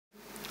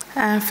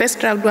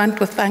First, I would want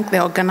to thank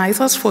the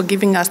organizers for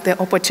giving us the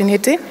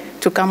opportunity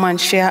to come and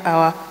share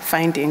our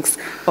findings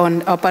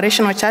on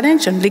operational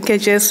challenge and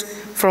linkages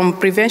from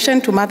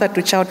prevention to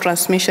mother-to-child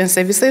transmission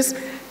services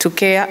to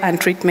care and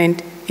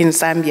treatment in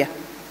Zambia.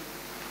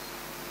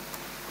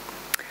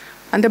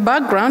 And the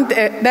background,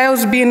 there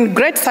has been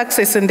great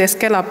success in the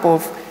scale-up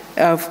of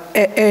a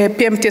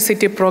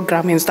PMTCT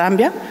program in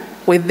Zambia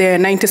with the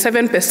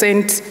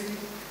 97%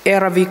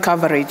 ARV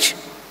coverage.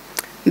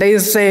 There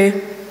is a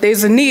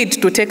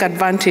need to take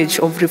advantage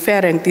of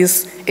referring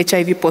these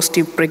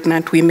HIV-positive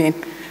pregnant women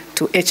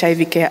to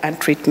HIV care and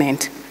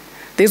treatment.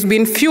 There's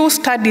been few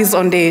studies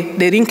on the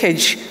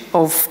linkage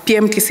of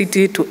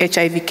PMTCT to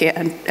HIV care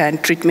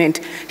and treatment,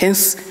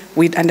 hence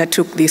we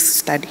undertook this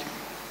study.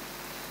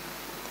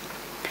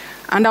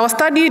 And our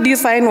study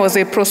design was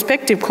a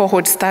prospective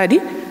cohort study.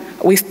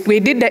 We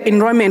did the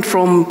enrollment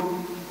from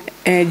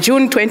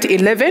June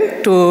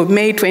 2011 to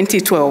May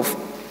 2012.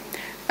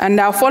 And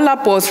our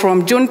follow-up was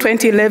from June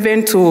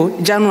 2011 to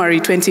January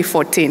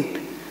 2014.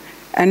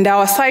 And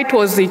our site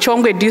was the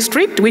Chongwe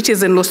district, which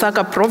is in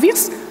Lusaka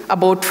province,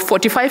 about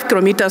 45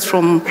 kilometers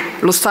from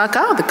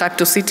Lusaka, the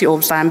capital city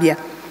of Zambia.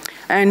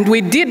 And we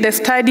did the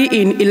study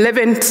in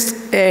 11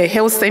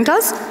 health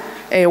centers,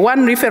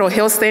 one referral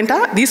health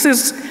center.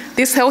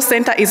 This health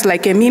center is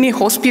like a mini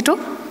hospital.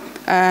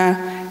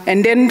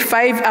 And then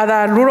 5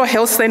 other rural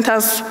health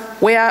centers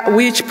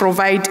which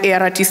provide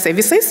ART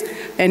services,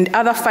 and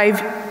other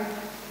 5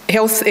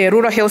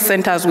 rural health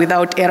centers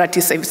without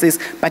ART services,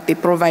 but they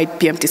provide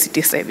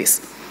PMTCT service.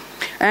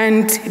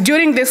 And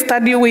during this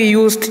study, we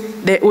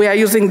are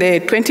using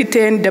the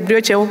 2010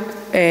 WHO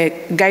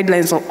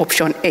guidelines of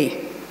option A.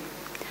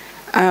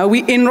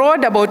 We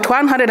enrolled about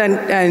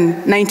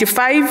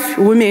 195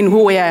 women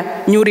who were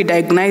newly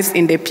diagnosed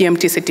in the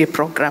PMTCT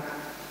program.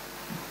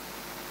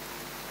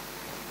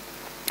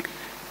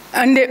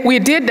 And we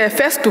did the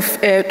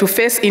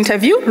face-to-face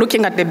interview,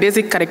 looking at the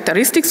basic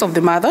characteristics of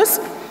the mothers.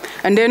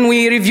 And then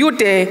we reviewed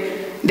the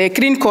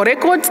clinical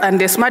records and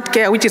the smart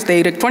care, which is the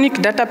electronic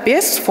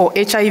database for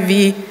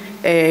HIV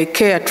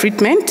care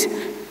treatment,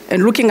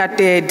 and looking at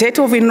the date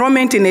of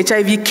enrollment in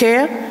HIV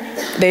care,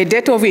 the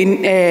date of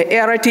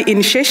ART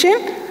initiation,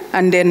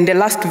 and then the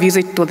last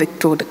visit to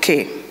the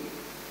care.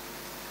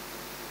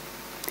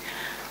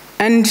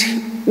 And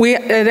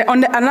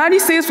on the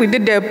analysis, we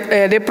did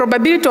the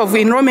probability of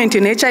enrollment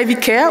in HIV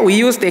care. We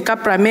used the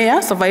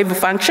Kaplan-Meier survival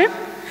function.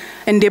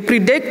 And the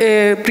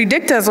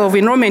predictors of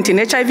enrollment in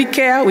HIV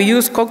care, we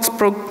use Cox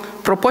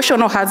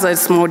proportional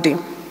hazards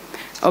model.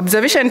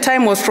 Observation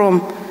time was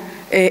from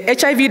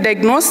HIV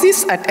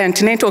diagnosis at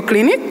antenatal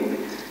clinic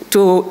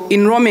to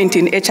enrollment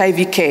in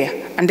HIV care.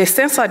 And the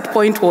censored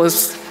point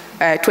was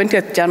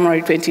 20th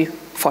January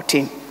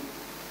 2014.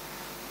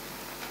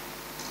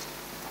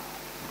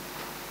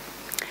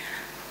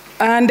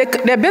 And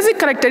the basic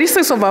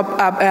characteristics of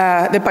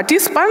the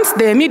participants,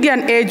 the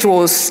median age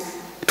was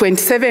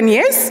 27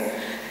 years.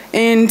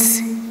 And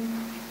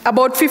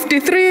about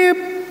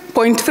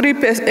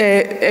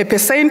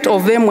 53.3%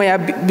 of them were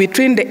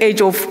between the age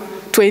of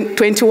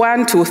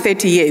 21 to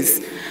 30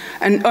 years.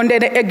 And on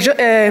the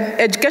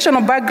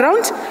educational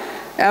background,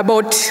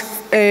 about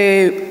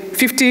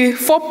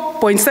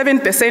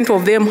 54.7%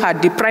 of them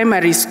had the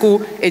primary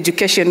school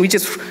education, which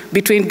is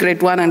between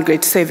grade 1 and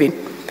grade 7.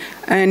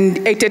 And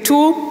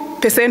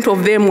 82%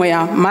 of them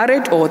were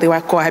married or they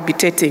were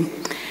cohabitating.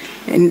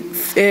 And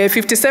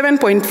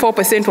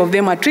 57.4% of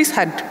them at least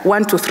had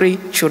 1 to 3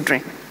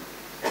 children.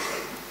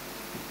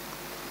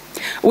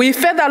 We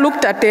further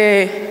looked at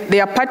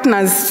their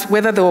partners,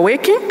 whether they were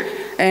working,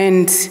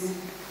 and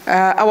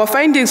our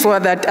findings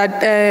were that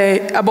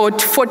about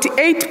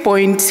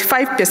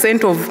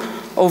 48.5%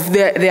 of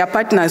their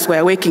partners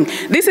were working.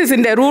 This is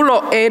in the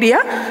rural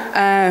area.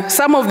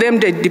 Some of them,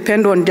 they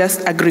depend on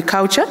just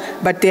agriculture,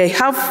 but they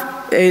have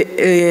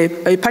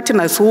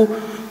partners who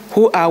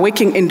are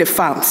working in the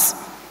farms.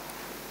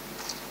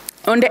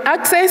 On the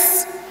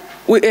access,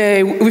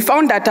 we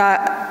found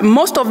that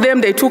most of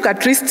them, they took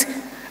at least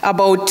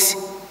about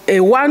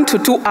 1 to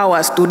 2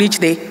 hours to reach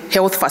the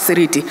health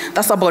facility.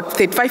 That's about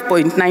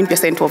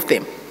 35.9% of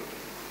them.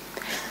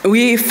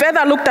 We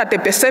further looked at the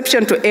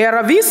perception to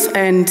ARVs,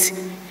 and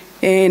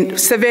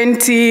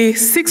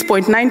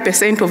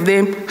 76.9% of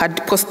them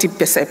had positive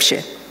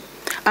perception.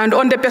 And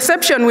on the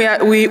perception,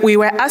 we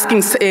were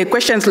asking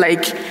questions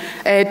like,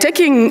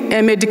 taking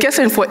a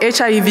medication for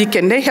HIV,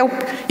 can they help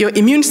your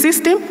immune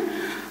system?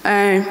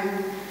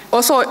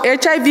 Also,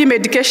 HIV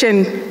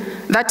medication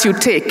that you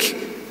take,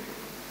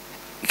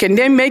 can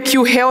they make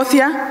you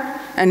healthier?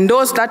 And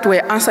those that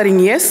were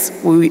answering yes,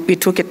 we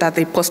took it as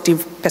a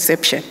positive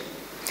perception.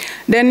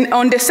 Then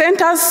on the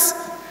centers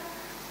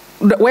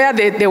where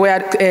they were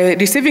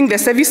receiving the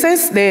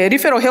services, the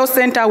referral health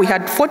center, we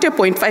had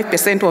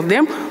 40.5% of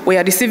them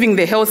were receiving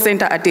the health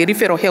center at the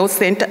referral health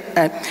center,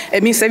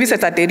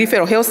 services at the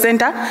referral health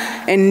center,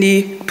 and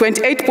the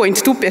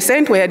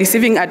 28.2% were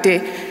receiving at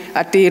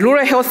the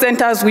rural health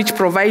centers, which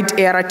provide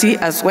ART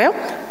as well,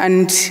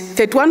 and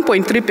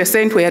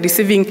 31.3% were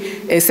receiving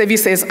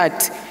services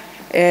at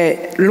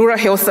rural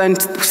health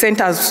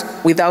centers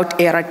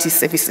without ART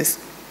services.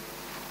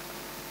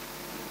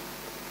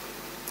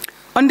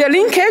 On the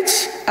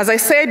linkage, as I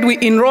said, we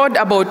enrolled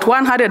about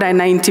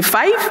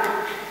 195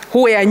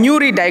 who were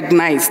newly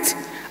diagnosed.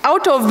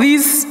 Out of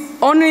these,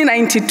 only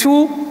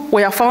 92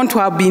 were found to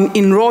have been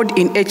enrolled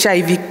in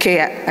HIV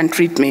care and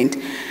treatment.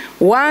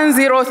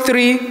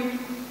 103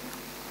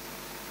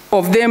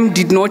 of them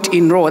did not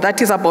enroll.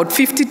 That is about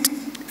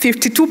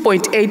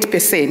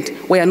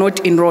 52.8% were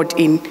not enrolled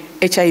in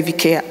HIV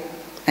care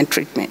and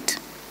treatment.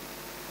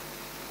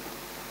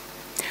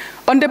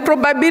 On the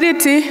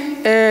probability,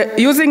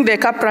 using the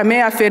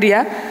Kaplan-Meier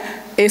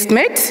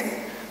estimate,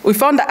 we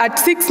found that at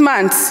 6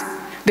 months,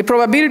 the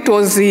probability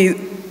was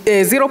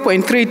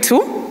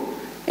 0.32,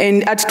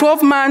 and at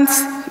 12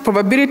 months,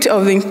 probability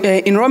of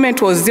the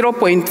enrollment was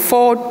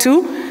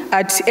 0.42.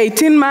 At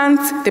 18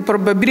 months, the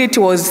probability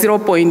was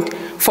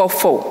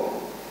 0.44.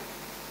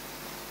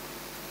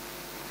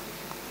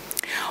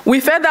 We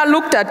further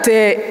looked at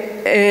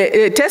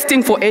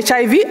testing for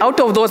HIV out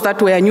of those that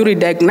were newly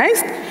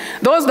diagnosed.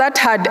 Those that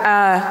had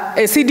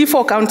a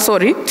CD4 count,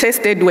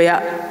 tested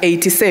were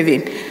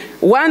 87.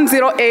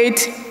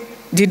 108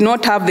 did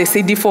not have the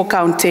CD4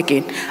 count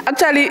taken.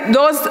 Actually,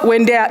 those,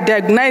 when they are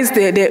diagnosed,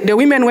 the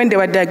women, when they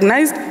were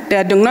diagnosed, they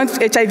are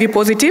diagnosed HIV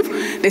positive,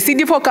 the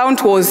CD4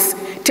 count was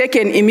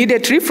taken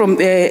immediately from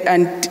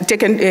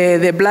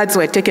the bloods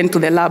were taken to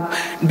the lab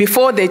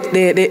before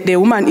the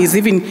woman is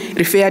even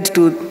referred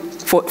to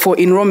for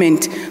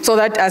enrollment, so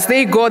that as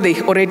they go,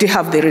 they already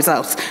have the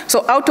results.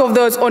 So out of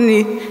those,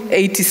 only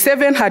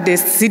 87 had the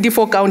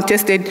CD4 count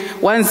tested,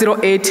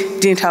 108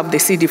 didn't have the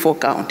CD4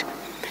 count.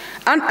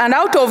 And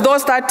out of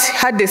those that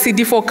had the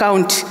CD4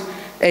 count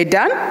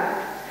done,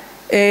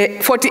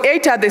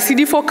 48 had the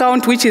CD4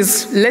 count which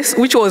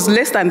was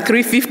less than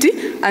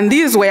 350, and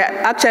these were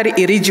actually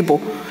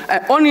eligible.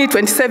 Only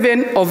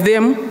 27 of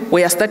them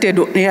were started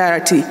on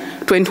ART.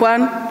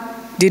 21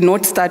 did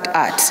not start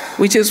ART,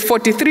 which is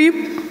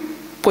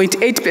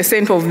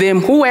 43.8% of them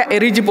who were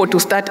eligible to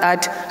start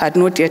ART had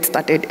not yet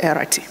started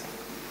ART.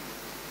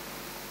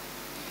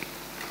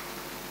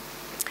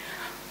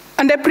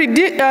 And the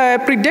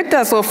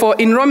predictors for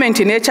enrollment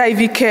in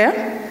HIV care,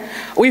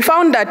 we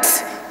found that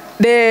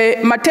the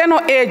maternal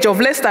age of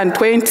less than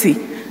 20,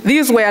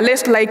 these were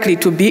less likely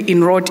to be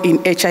enrolled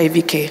in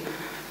HIV care.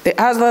 The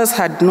others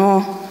had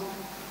no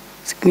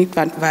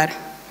significant value.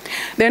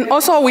 Then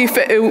also, we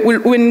further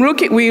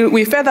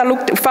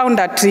found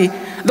that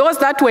those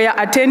that were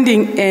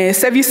attending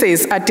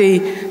services at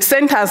the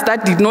centers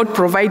that did not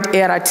provide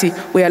ART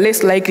were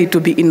less likely to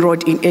be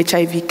enrolled in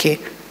HIV care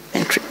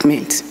and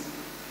treatment.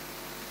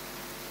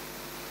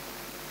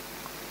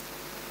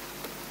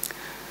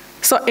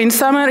 So in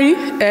summary,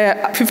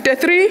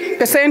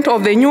 53%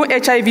 of the new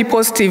HIV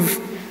positive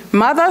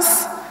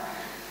mothers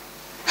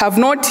have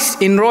not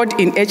enrolled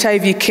in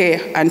HIV care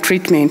and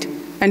treatment,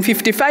 and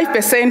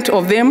 55%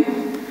 of them,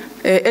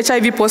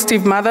 HIV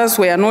positive mothers,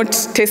 were not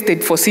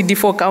tested for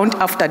CD4 count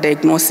after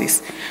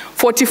diagnosis.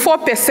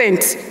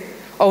 44%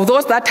 of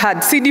those that had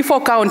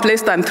CD4 count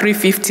less than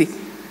 350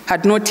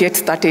 had not yet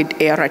started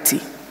ART.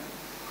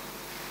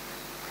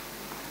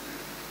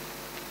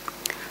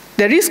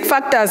 The risk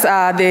factors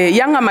are the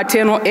younger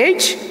maternal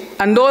age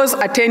and those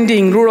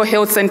attending rural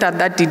health centers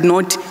that did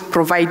not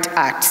provide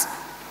ART.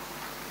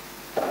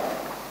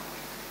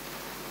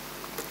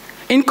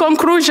 In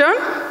conclusion,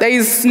 there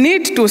is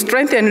need to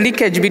strengthen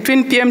linkage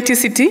between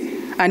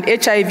PMTCT and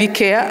HIV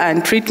care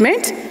and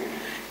treatment,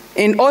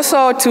 and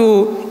also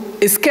to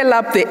scale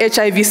up the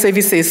HIV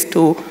services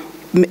to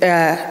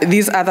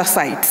these other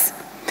sites.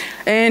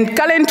 And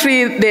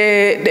currently,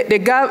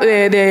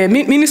 the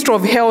Ministry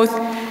of Health,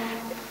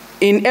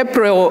 in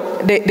April,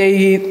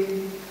 they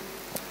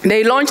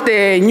launched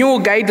the new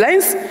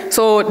guidelines.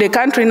 So the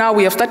country now,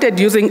 we have started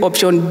using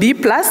option B+,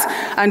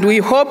 and we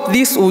hope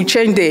this will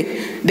change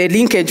the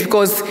linkage,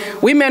 because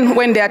women,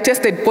 when they are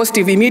tested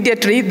positive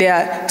immediately, they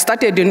are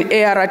started in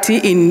ART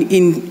in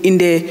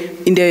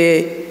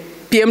the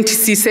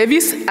PMTC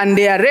service, and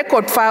their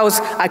record files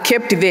are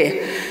kept there.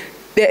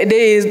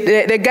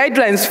 The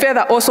guidelines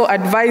further also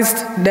advised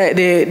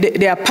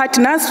their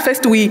partners.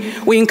 First, we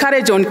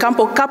encourage on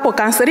couple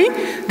counseling.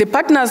 The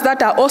partners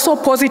that are also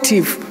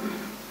positive,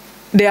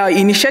 they are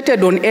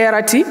initiated on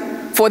ART.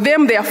 For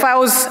them, their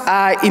files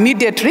are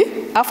immediately,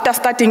 after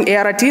starting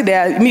ART, they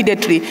are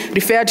immediately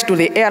referred to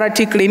the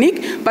ART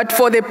clinic. But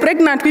for the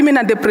pregnant women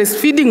and the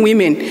breastfeeding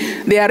women,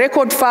 their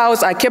record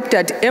files are kept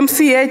at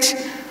MCH,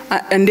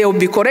 and they will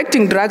be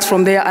correcting drugs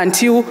from there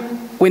until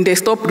when they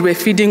stop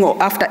breastfeeding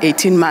or after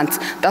 18 months.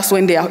 That's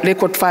when their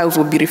record files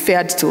will be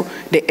referred to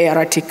the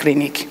ART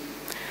clinic.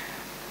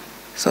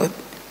 So,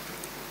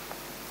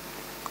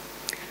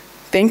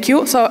 thank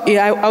you. So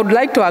I would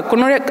like to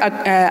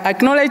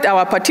acknowledge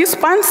our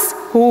participants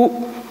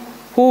who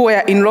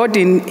were enrolled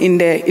in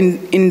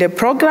the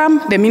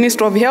program: the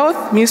Ministry of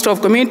Health, Ministry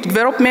of Community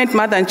Development,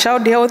 Mother and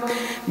Child Health,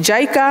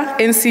 JICA,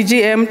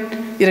 NCGM,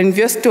 the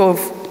University of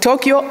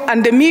Tokyo,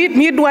 and the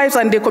midwives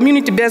and the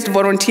community-based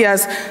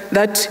volunteers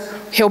that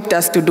helped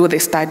us to do the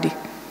study.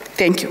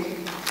 Thank you.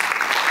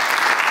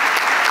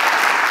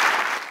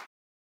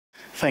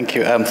 Thank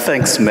you.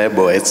 Thanks,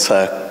 Mabel. It's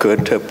a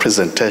good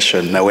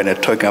presentation now when you're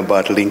talking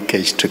about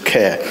linkage to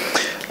care.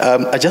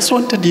 I just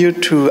wanted you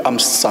to, I'm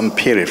Sam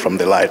Piri from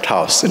the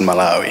Lighthouse in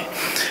Malawi.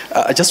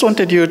 I just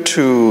wanted you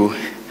to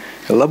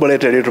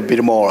elaborate a little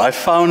bit more. I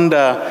found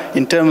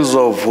in terms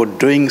of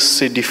doing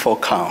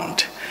CD4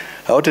 count,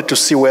 I wanted to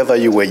see whether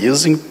you were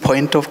using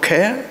point of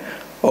care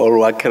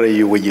or actually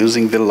you were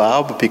using the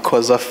lab,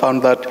 because I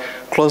found that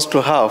close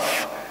to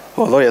half,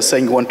 although you're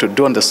saying you want to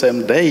do on the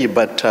same day,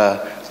 but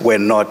were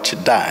not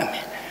done.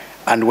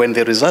 And when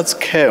the results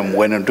came,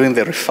 when I'm doing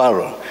the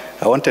referral,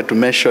 I wanted to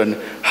mention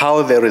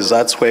how the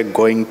results were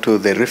going to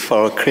the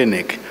referral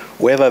clinic,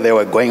 whether they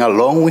were going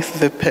along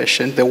with the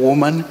patient, the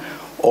woman,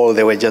 or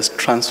they were just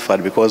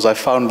transferred, because I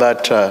found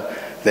that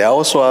there are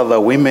also other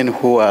women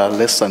who are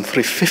less than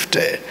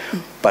 350,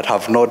 but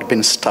have not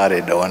been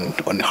studied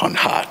on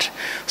heart.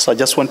 So I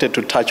just wanted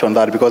to touch on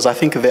that, because I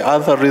think the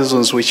other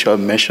reasons which you're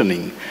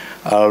mentioning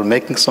are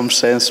making some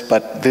sense,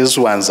 but these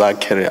ones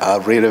actually are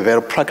really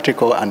very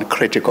practical and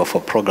critical for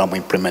program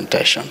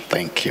implementation.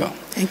 Thank you.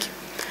 Thank you.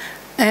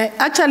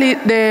 Actually,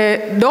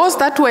 those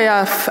that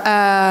were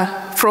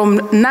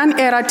from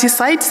non-ART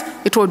sites,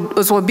 it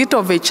was a bit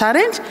of a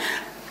challenge,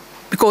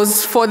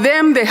 because for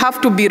them, they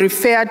have to be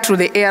referred to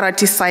the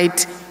ART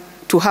site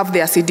to have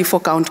their CD4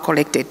 count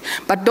collected.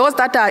 But those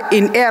that are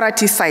in ART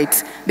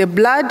sites, the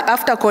blood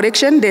after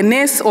collection, the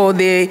nurse or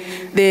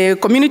the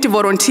community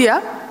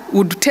volunteer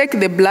would take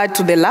the blood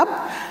to the lab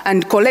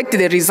and collect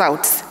the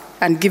results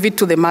and give it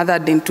to the mother,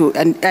 then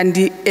and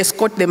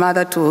escort the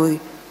mother to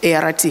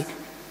ART.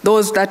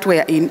 Those that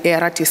were in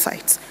ART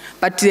sites.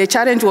 But the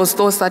challenge was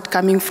those that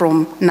coming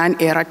from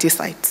non-ART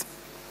sites.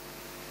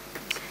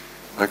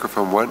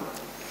 Microphone 1.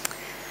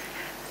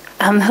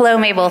 Hello,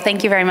 Mabel.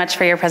 Thank you very much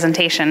for your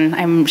presentation.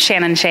 I'm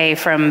Shannon Shea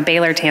from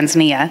Baylor,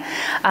 Tanzania.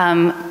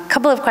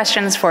 Couple of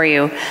questions for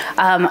you.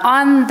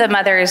 On the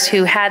mothers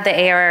who had the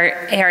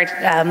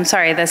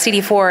the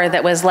CD4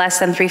 that was less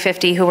than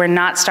 350 who were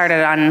not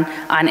started on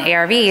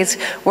ARVs,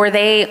 were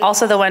they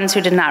also the ones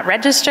who did not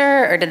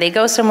register, or did they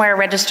go somewhere,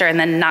 register, and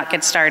then not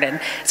get started?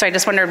 So I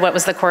just wondered what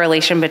was the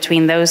correlation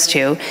between those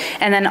two.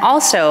 And then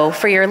also,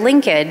 for your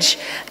linkage,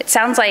 it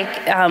sounds like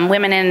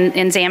women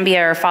in Zambia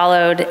are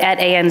followed at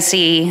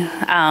ANC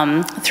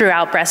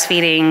throughout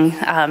breastfeeding,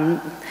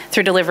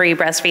 through delivery,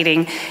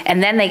 breastfeeding,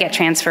 and then they get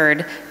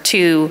transferred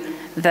to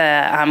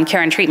the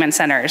care and treatment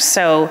centers.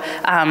 So,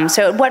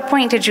 so at what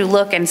point did you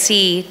look and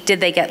see, did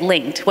they get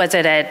linked? Was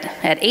it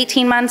at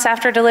 18 months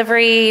after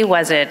delivery?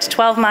 Was it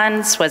 12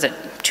 months? Was it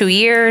 2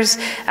 years?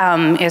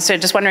 So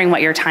just wondering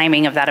what your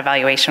timing of that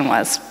evaluation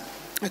was.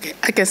 Okay,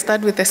 I can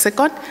start with the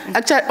second.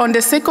 Actually, on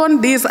the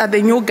second, these are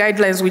the new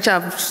guidelines which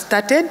have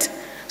started.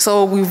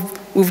 So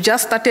we've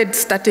just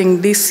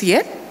starting this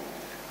year,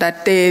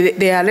 that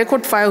their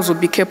record files will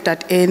be kept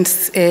at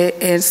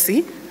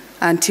ANC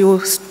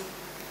until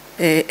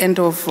end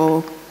of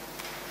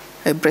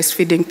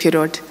breastfeeding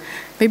period.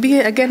 Maybe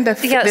again the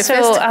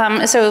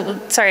first. So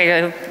sorry,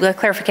 a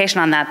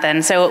clarification on that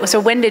then. So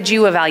when did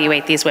you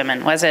evaluate these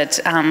women? Was it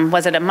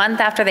a month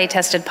after they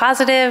tested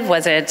positive?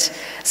 Was it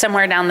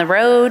somewhere down the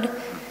road?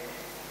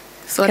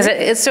 So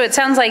it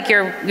sounds like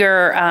your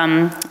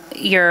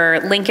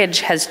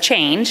linkage has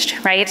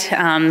changed, right?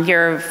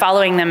 You're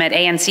following them at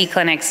ANC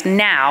clinics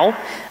now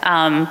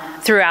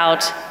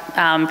throughout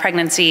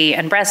pregnancy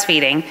and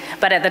breastfeeding,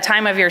 but at the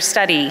time of your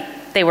study,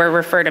 they were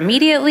referred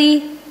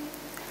immediately?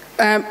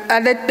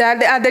 At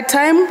the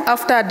time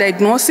after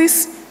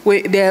diagnosis,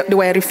 they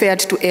were referred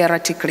to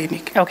ART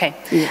clinic. Okay.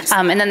 Yes.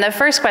 And then the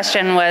first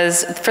question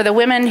was, for the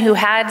women who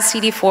had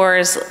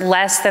CD4s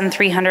less than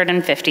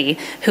 350,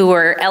 who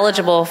were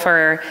eligible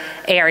for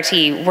ART,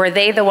 were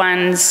they the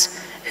ones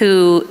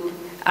who,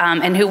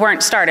 and who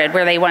weren't started,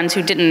 were they ones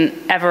who didn't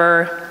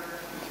ever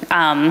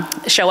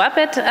show up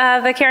at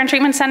the care and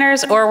treatment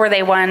centers, or were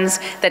they ones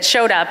that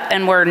showed up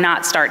and were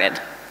not started?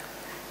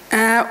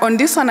 On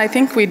this one, I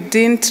think we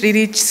didn't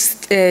really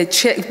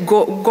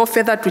go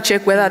further to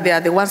check whether they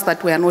are the ones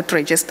that were not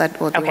registered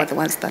or they were the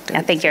ones that...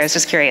 Yeah, thank you. I was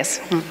just curious.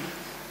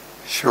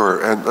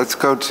 Sure. And let's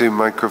go to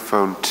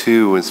microphone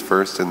 2 as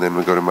first, and then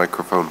we go to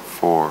microphone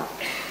 4.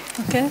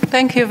 Okay,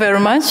 thank you very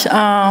much.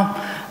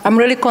 I'm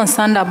really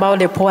concerned about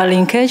the poor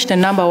linkage. The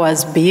number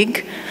was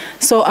big.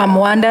 So I'm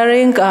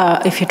wondering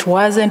if it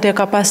wasn't a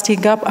capacity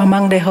gap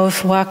among the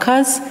health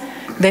workers,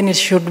 then it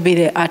should be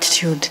the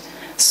attitude.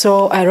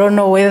 So I don't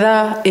know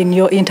whether in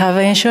your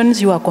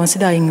interventions you are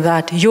considering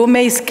that. You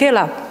may scale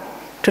up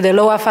to the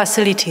lower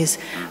facilities,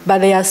 but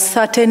there are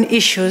certain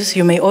issues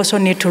you may also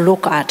need to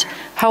look at.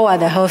 How are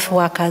the health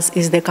workers?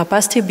 Is the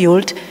capacity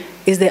built?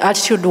 Is the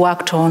attitude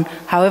worked on?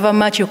 However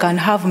much you can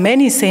have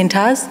many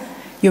centers,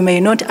 you may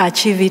not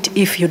achieve it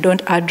if you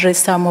don't address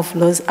some of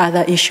those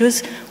other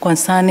issues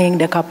concerning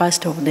the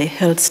capacity of the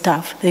health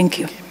staff. Thank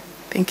you.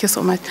 Thank you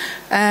so much.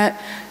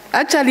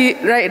 Actually,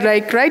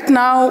 right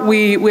now,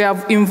 we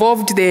have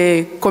involved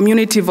the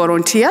community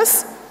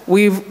volunteers.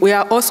 We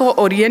are also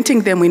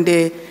orienting them in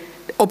the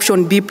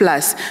option B+,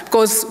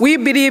 because we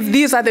believe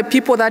these are the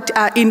people that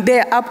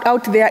are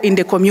out there in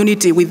the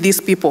community with these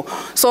people.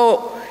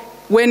 So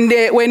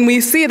when we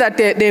see that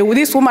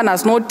this woman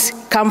has not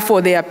come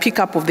for their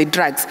pickup of the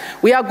drugs,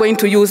 we are going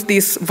to use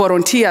these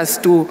volunteers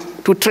to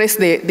trace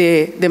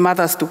the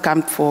mothers to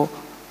come for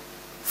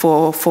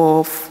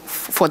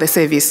the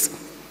service.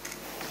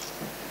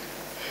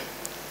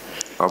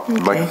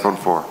 Microphone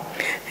 4.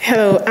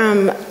 Hello,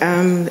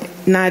 I'm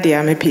Nadia.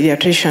 I'm a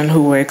pediatrician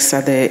who works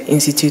at the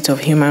Institute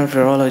of Human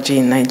Virology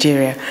in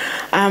Nigeria.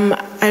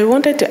 I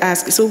wanted to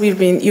ask, so you've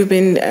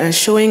been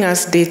showing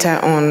us data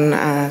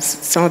on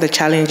some of the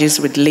challenges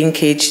with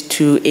linkage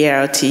to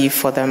ART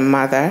for the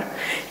mother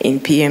in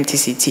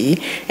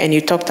PMTCT, and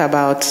you talked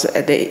about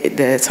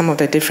some of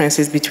the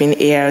differences between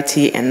ART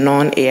and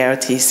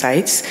non-ART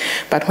sites.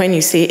 But when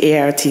you say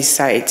ART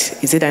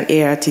site, is it an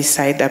ART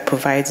site that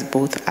provides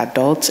both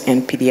adult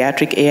and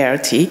pediatric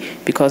ART?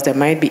 Because there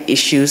might be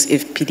issues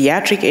if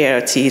pediatric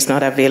ART is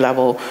not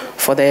available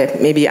for the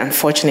maybe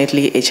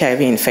unfortunately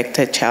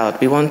HIV-infected child.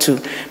 We want to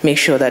make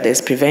sure that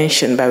there's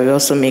prevention, but we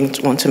also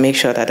want to make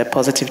sure that a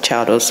positive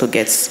child also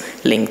gets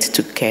linked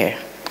to care.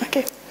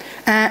 Okay.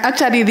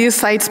 Actually, these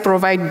sites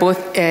provide both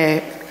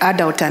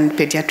adult and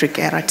pediatric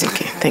ART.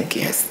 Okay, thank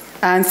you. Yes.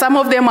 And some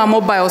of them are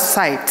mobile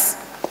sites.